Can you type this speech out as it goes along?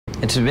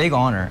It's a big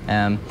honor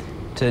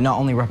to not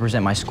only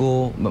represent my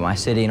school, but my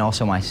city and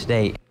also my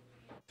state.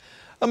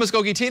 A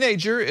Muskogee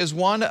teenager is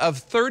one of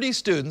 30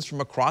 students from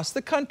across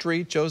the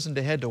country chosen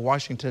to head to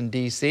Washington,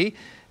 D.C.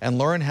 and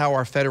learn how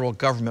our federal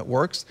government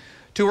works.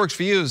 2 Works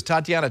for You's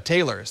Tatiana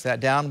Taylor sat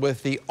down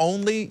with the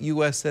only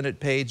U.S. Senate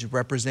page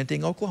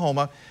representing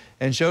Oklahoma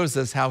and shows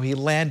us how he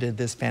landed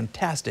this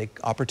fantastic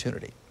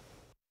opportunity.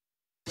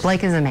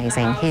 Blake is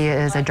amazing. He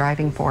is a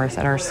driving force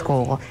at our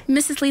school.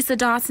 Mrs. Lisa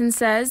Dawson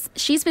says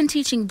she's been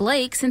teaching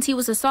Blake since he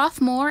was a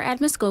sophomore at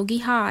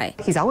Muskogee High.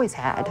 He's always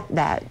had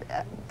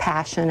that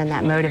passion and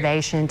that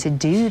motivation to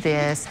do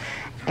this.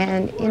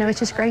 And, you know, it's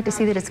just great to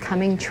see that it's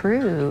coming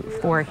true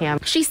for him.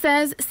 She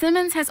says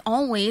Simmons has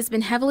always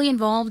been heavily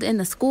involved in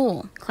the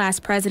school. Class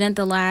president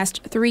the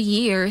last 3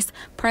 years,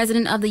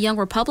 president of the Young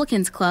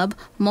Republicans Club,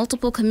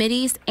 multiple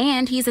committees,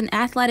 and he's an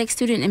athletic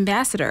student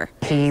ambassador.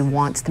 He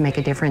wants to make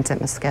a difference at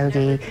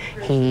Muskogee.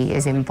 He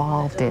is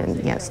involved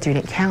in,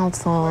 student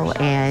council,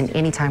 and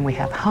anytime we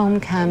have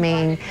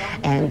homecoming,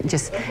 and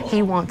just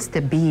he wants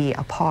to be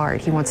a part.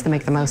 He wants to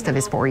make the most of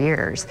his 4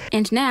 years.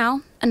 And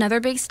now,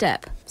 another big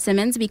step.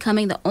 Simmons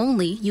becoming the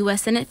only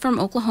U.S. Senate from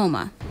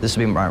Oklahoma. This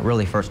will be my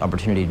really first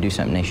opportunity to do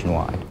something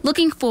nationwide.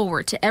 Looking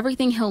forward to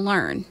everything he'll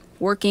learn,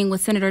 working with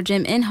Senator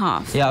Jim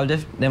Inhofe. Yeah, I would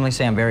definitely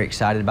say I'm very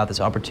excited about this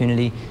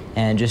opportunity,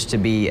 and just to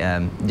be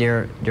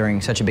there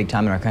during such a big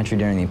time in our country,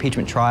 during the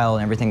impeachment trial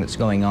and everything that's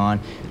going on.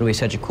 It'll be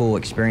such a cool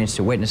experience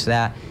to witness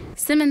that.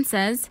 Simmons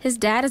says his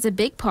dad is a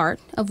big part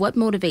of what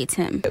motivates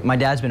him. My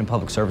dad's been in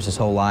public service his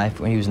whole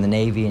life. When he was in the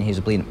Navy, and he's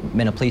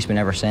been a policeman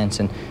ever since.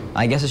 And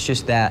I guess it's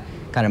just that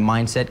kind of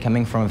mindset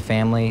coming from a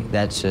family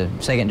that's a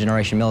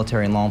second-generation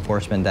military and law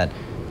enforcement that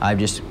I've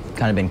just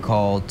kind of been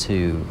called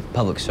to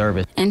public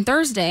service. And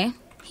Thursday,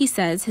 he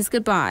says his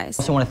goodbyes.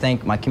 I also want to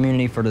thank my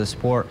community for the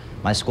support.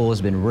 My school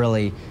has been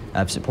really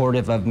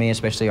supportive of me,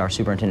 especially our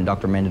superintendent,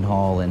 Dr.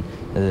 Mendenhall, and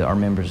our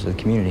members of the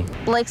community.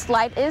 Blake's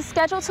flight is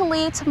scheduled to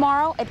leave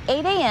tomorrow at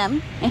 8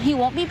 a.m., and he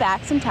won't be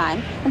back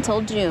sometime until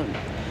June.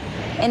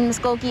 In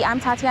Muskogee, I'm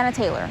Tatiana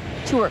Taylor.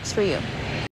 2 Works for You.